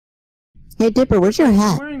Hey, Dipper, where's your I'm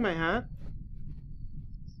hat? wearing my hat.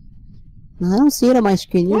 I don't see it on my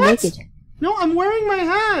screen. You're What? naked. No, I'm wearing my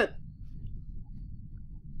hat!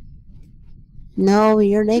 No,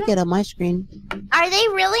 you're naked on my screen. Are they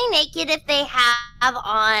really naked if they have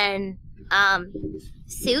on,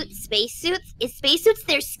 suits, spacesuits? Is spacesuits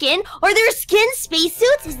their skin? Are their skin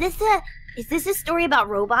spacesuits? Is this a story about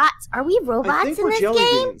robots? Are we robots in this game?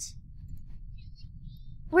 Beans.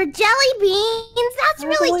 We're jelly beans? That's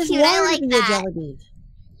really cute. I like that.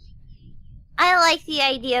 I like the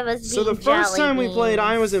idea of us being So the first time we played,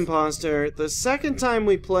 I was beans. imposter. The second time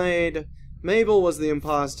we played, Mabel was the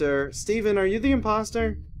imposter. Steven, are you the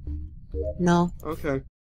imposter? No. Okay.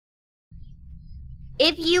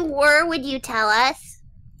 If you were, would you tell us?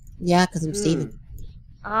 Yeah, because I'm Steven.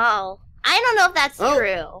 Oh. I don't know if that's Oh.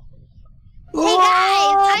 true. Hey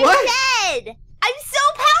guys, I'm What? dead! I'm so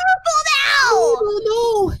powerful now!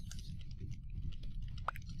 Oh, no!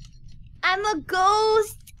 I'm a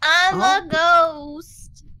ghost! I'm a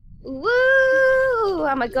ghost! Woo!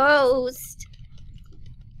 I'm a ghost!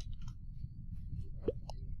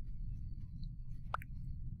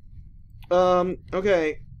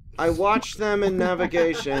 Okay. I watched them in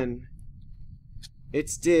navigation.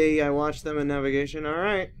 It's D. I watched them in navigation.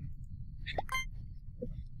 Alright.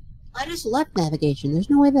 I just left navigation. There's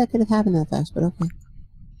no way that could have happened that fast, but okay.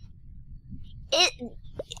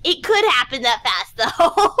 It could happen that fast,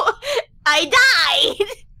 though. I died!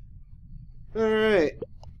 Alright.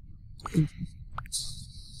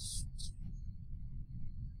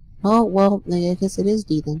 Oh, well, I guess it is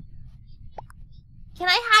D then. Can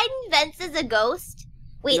I hide in vents as a ghost?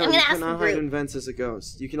 Wait, No, I'm gonna you ask cannot the hide group. in vents as a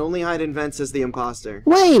ghost. You can only hide in vents as the imposter.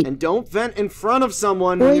 Wait! And don't vent in front of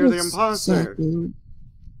someone when you're the imposter. Second.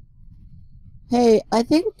 Hey, I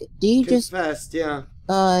think D just, Confessed, yeah.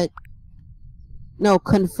 no,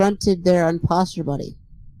 confronted their imposter buddy.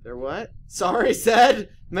 They're what? Sorry, said.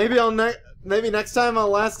 Maybe maybe next time I'll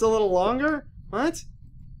last a little longer? What?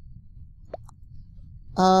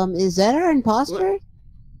 Is that our imposter?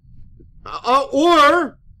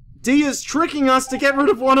 Or D is tricking us to get rid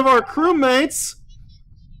of one of our crewmates.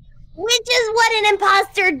 Which is what an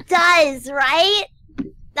imposter does, right?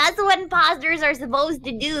 That's what imposters are supposed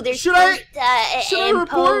to do. They're Should supposed Should I to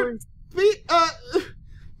report?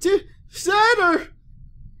 Said or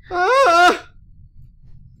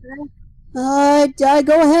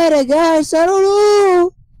Go ahead, I guess. I don't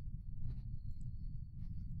know.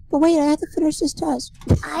 But wait, I have to finish this task.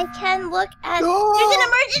 I can look at. No! There's an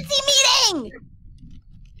emergency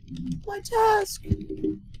meeting. My task.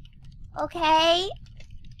 Okay.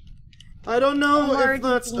 I don't know if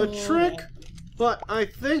that's a Emergency trick, meeting. but I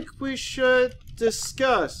think we should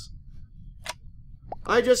discuss.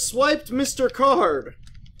 I just swiped Mr. Card.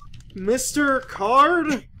 Mr.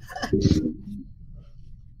 Card?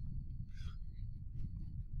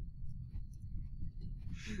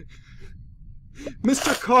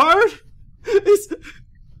 Mr. Card? Is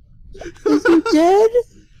he dead?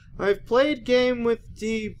 I've played game with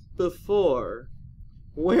D before.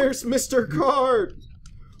 Where's Mr. Card?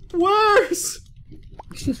 Where's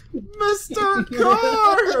Mr.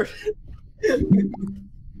 Card?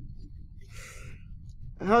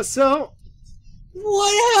 So?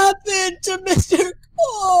 What happened to Mr.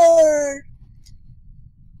 Card?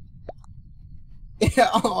 Get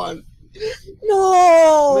on.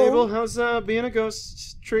 No. Mabel, how's being a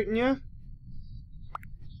ghost treating you?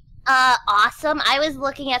 Awesome. I was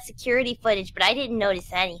looking at security footage, but I didn't notice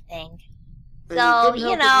anything. And So, didn't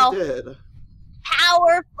you help know, if you did.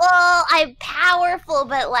 powerful. I'm powerful,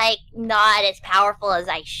 but, like, not as powerful as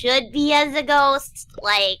I should be as a ghost.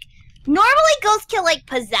 Like, normally ghosts can, like,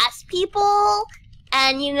 possess people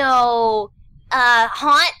and, you know,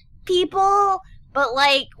 haunt people. But,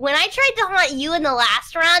 like, when I tried to haunt you in the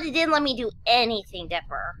last round, it didn't let me do anything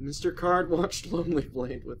different. Mr. Card watched Lonely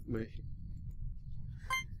Blade with me.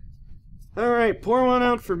 Alright, pour one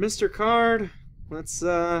out for Mr. Card. Let's,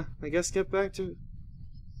 I guess get back to...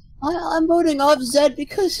 I'm voting off Zed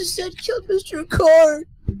because Zed killed Mr. Card.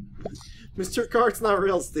 Mr. Card's not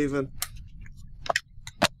real, Steven.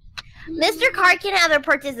 Mr. Card can have a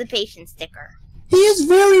participation sticker. He is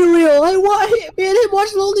very real. Me and him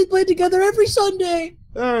watch Lonely Blade together every Sunday.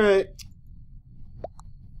 Alright.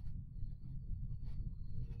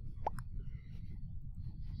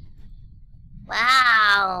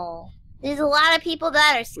 Wow. There's a lot of people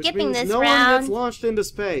that are skipping Which means this no one round. gets launched into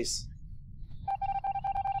space.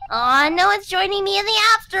 Oh, no one's joining me in the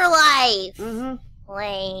afterlife. Mm-hmm.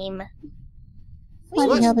 Lame.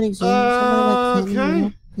 Might be happening soon.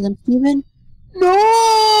 Okay. Because I'm Steven.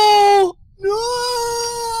 No! No!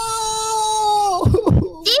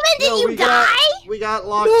 Steven, did No, you we die? We got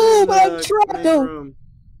locked No, in but I'm the trapped, main though. room.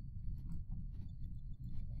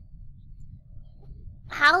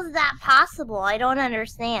 How's that possible? I don't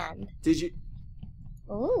understand. Did you?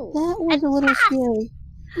 Ooh. That was a little scary.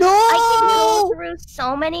 I can No! go through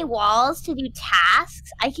so many walls to do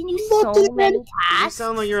tasks. I can do Look so at many You tasks.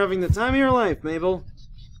 sound like you're having the time of your life, Mabel.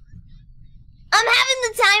 I'm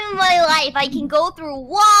having the time of my life. I can go through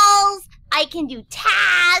walls. I can do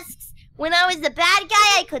tasks. When I was the bad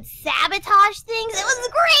guy, I could sabotage things. It was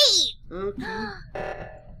great. Okay.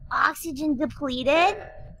 Oxygen depleted.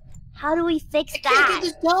 How do we fix I can't that? get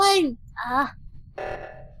this dying.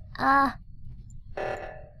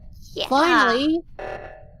 Yeah. Finally.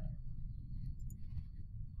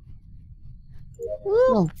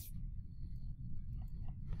 Woo.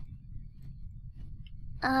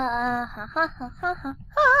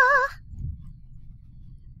 Oh.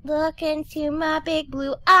 Look into my big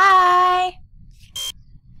blue eye.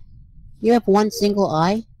 You have one single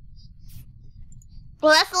eye?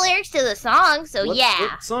 Well, that's the lyrics to the song, so What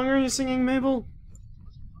yeah. song are you singing, Mabel?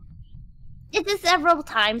 It's a several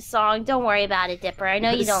times song. Don't worry about it, Dipper. I know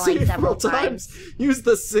you don't like several times. Use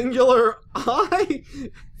the singular I.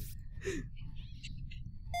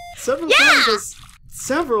 Several times is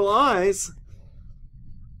several eyes.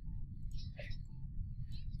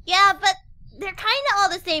 Yeah, but they're kind of all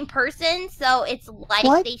the same person, so it's like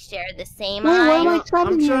What? they share the same Wait, why am eye. I trapped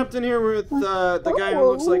in I'm here? trapped in here with the guy who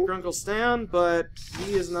looks like Grunkle Stan, but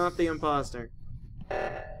he is not the imposter.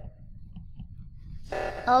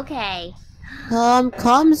 Okay.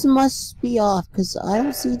 Comms must be off, because I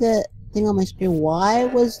don't see that thing on my screen. Why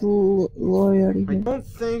was Lori already I here? don't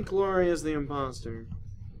think Lori is the imposter.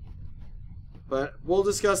 But we'll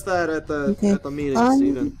discuss that at the meeting,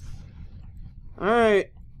 Steven.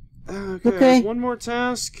 Alright. Okay, one more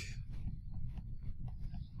task.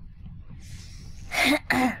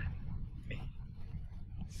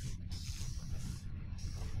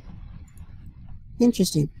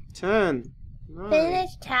 Interesting. 10, 9, Finish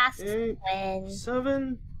tasks 8, when...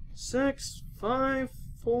 7, 6, 5,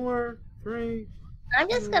 4, 3. I'm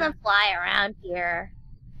just gonna fly around here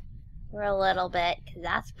for a little bit, because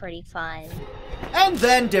that's pretty fun. And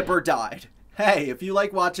then Dipper died. Hey, if you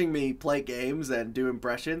like watching me play games and do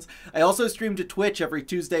impressions, I also stream to Twitch every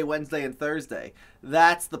Tuesday, Wednesday, and Thursday.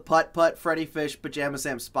 That's the Putt Putt, Freddy Fish, Pajama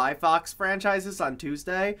Sam, Spy Fox franchises on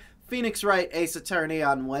Tuesday, Phoenix Wright, Ace Attorney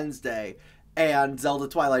on Wednesday, and Zelda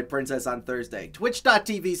Twilight Princess on Thursday.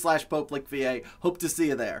 Twitch.tv/PopeLickVA. Hope to see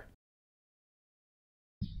you there.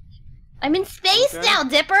 I'm in space now,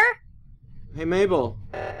 Dipper! Hey, Mabel,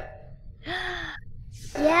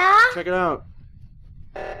 Yeah? check it out.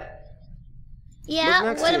 Yeah? Look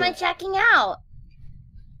next What to am you. I checking out?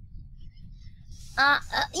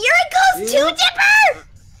 You're a ghost too, Yep. Dipper!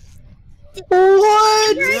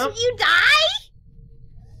 What? Dipper, Yep. did you die?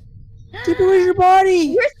 Dipper, where's your body?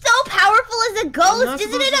 You're so powerful as a I'm ghost, not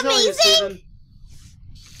isn't supposed it to tell you, amazing? Steven.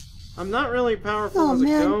 I'm not really powerful Oh, as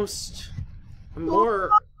man. a ghost. I'm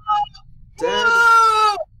more dead.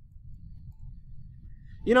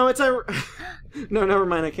 You know, it's no, never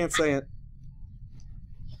mind. I can't say it.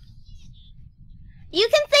 You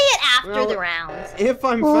can say it after Well, the rounds. If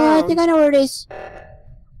I'm Oh, I found, think I know where it is.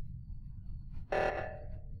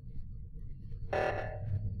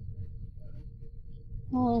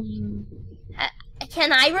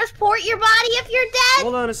 Can I report your body if you're dead?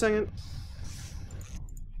 hold on a second.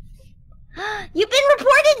 You've been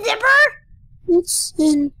reported, Dipper! It's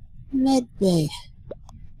in medbay.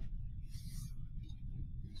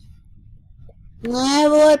 I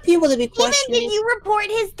have a lot of people to be Steven, questioning. did you report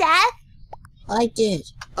his death? I did.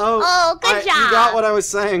 Oh, Good job. You got what I was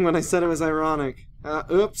saying when I said it was ironic.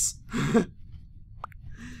 Oops.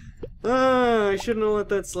 I shouldn't have let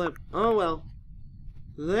that slip. Oh well.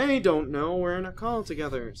 They don't know we're in a call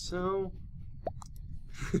together, so...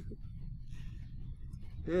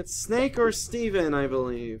 It's Snake or Steven, I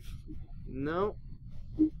believe. No.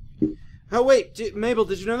 Oh wait, Mabel,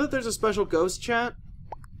 did you know that there's a special ghost chat?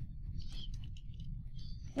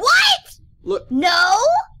 What? Look. No?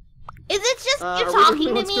 Is it just you are we talking doing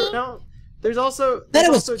to what's me? going on? There's also... That there's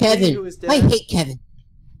it was also Jay, who Kevin. is dead. I hate Kevin.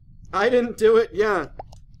 I didn't do it, yeah.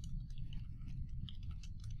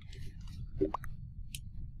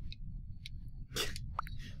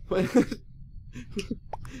 What?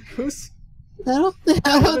 Who's... I don't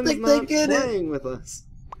Kevin's think they not get it. playing with us.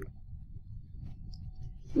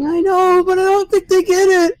 I know, but I don't think they get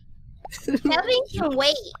it. Kevin can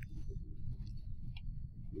wait.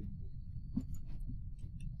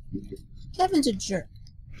 Kevin's a jerk.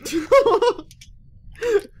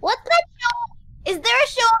 What's that show? Is there a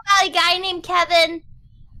show about a guy named Kevin?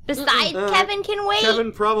 Besides Mm-mm. Kevin can wait?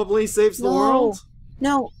 Kevin probably saves the No. world.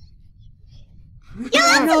 No.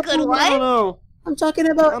 Yeah, that's a good one. I don't know. I'm talking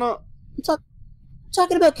about. I don't.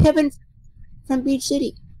 Talking about Kevin from Beach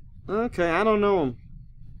City. Okay, I don't know him.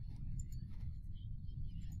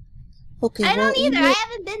 Okay. I well, don't either. I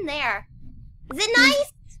haven't been there. Is it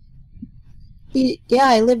nice? Yeah,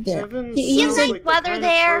 I live there. Kevin You sounds have like nice the weather kind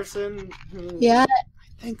there. of person who Yeah.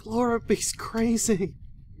 I think Laura B's crazy.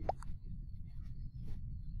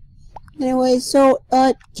 Anyway, so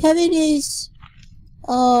Kevin is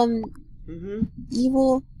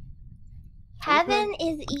evil. Kevin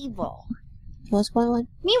is evil. What's going on?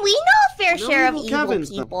 I mean, we know a fair No share of evil evil Kevins,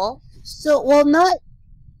 people. So, well, not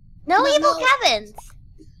No No, evil no. Kevins.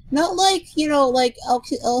 not like like I'll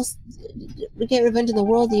get revenge in the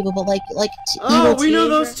world evil, but like Oh, evil we know teenager,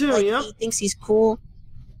 those too, like, yep. He thinks he's cool.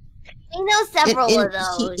 We know several And of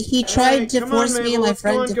those. he tried Alright, to come on, force me Mabel, and my let's go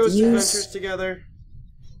friend on to Ghost Adventures fuse. together.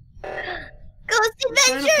 Ghost I'm trying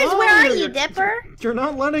to Adventures, follow where are you, You're- Dipper? You're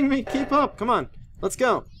not letting me keep up. Come on, let's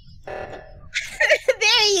go.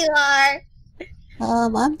 There you are.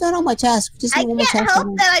 I'm done on my task. Just I need one more can't task.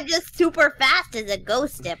 help that I'm just super fast as a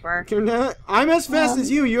ghost Dipper. You're not. I'm as fast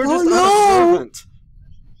as you. You're oh just no! unobservant.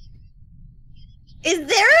 Is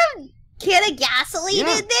there a can of gasoline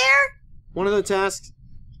Yeah. in there? One of the tasks.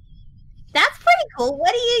 That's pretty cool.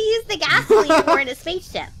 What do you use the gasoline for in a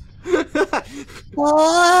spaceship?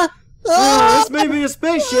 This may be a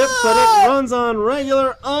spaceship, but it runs on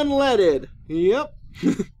regular unleaded. Yep.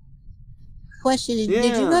 Question: Did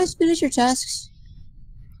Yeah. you guys finish your tasks?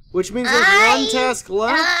 Which means there's one task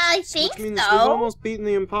left. I think Which means so. we've almost beaten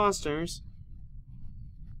the imposters.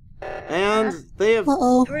 And they have.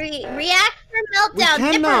 Uh-oh. Reactor meltdown. We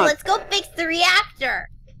Dipper, cannot. let's go fix the reactor.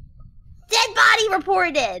 Dead body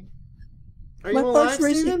reported. Are My you alive, heart's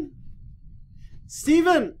racing. Steven?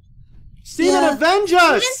 Steven! Steven, Yeah. avenge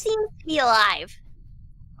Steven us! seems to be alive.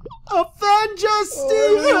 Avenge us,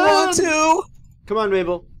 Steven! to. Come on,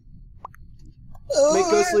 Mabel. Make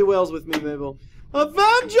ghostly wails with me, Mabel.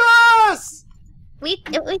 Avenge us! We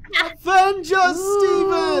Avenge us,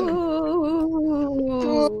 Steven!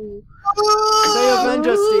 Say avenge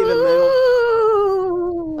us, Steven, Mabel.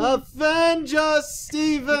 Avenge us,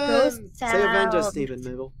 Steven! Ghost Say avenge us, sound. Steven,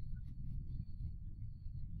 Mabel.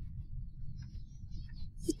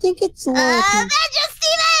 I think it's Laura. Avenge us,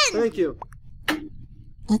 Steven! Thank you.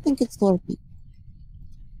 I think it's Laura.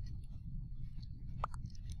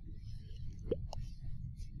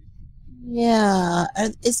 Yeah.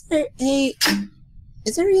 Is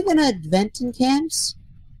there even a vent in camps?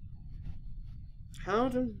 How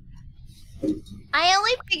do... I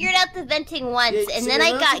only figured out the venting once, Yeah, and see, then we're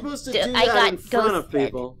I not got supposed to do I that got in front of ghosted.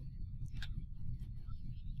 people.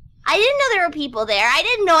 I didn't know there were people there. I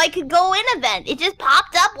didn't know I could go in a vent. It just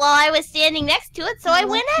popped up while I was standing next to it, so I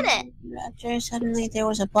went in it. After suddenly there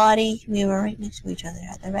was a body. We were right next to each other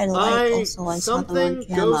at the red light. Also, I saw them on Something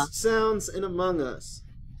camera. ghost sounds in Among Us.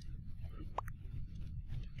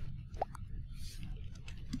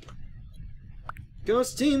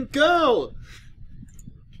 Ghost team, go!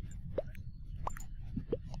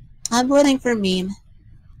 I'm voting for meme.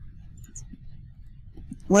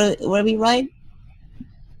 Were we right?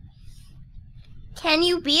 Can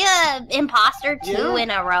you be a imposter two Yeah.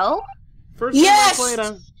 in a row? First Yes! time I played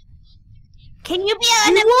a... Can you be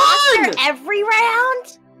an We imposter won! every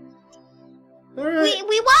round? Alright.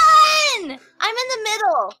 We won! I'm in the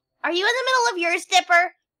middle. Are you in the middle of yours,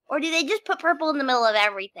 Dipper? Or do they just put purple in the middle of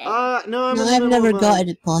everything? No, I'm No, in the I've middle never of mine. gotten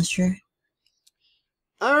it, posture.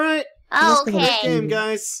 Alright, must have great Okay. game,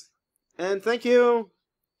 guys. And thank you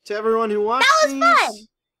to everyone who watched That was these.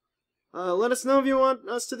 Let us know if you want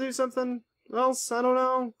us to do something else. I don't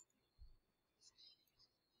know.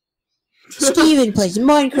 Steven plays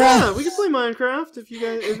Minecraft. Yeah, we can play Minecraft if you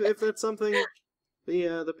guys, if that's something.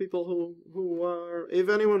 The people who are, if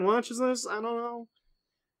anyone watches this, I don't know.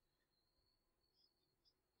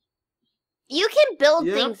 You can build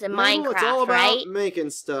Yeah, things in Mabel, it's all Minecraft, about right? making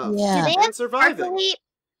stuff. Yeah. Do they And have surviving. sparkly?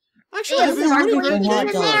 Actually, They I have think really sparkly great things game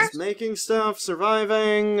in there? modes. Making stuff,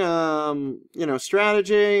 surviving,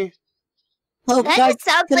 strategy. Oh, That guys, just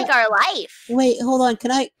sounds can like our life. wait, hold on.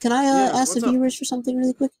 Can I Yeah, ask the what's up? viewers for something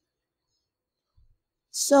really quick?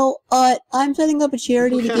 So, I'm setting up a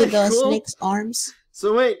charity to Okay, give cool. snakes arms.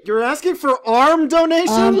 So wait, you're asking for arm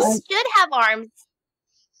donations? You should have arms.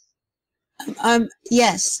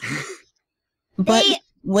 Yes, but Hey,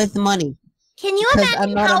 with money. can you Because I'm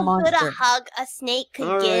imagine not a how good monster. a hug a snake could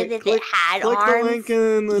All give right, if click- it had Click arms? the link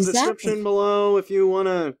in the Exactly. description below if you want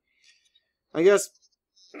to, I guess,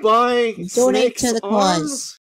 buy Donate snakes' to the cause. arms.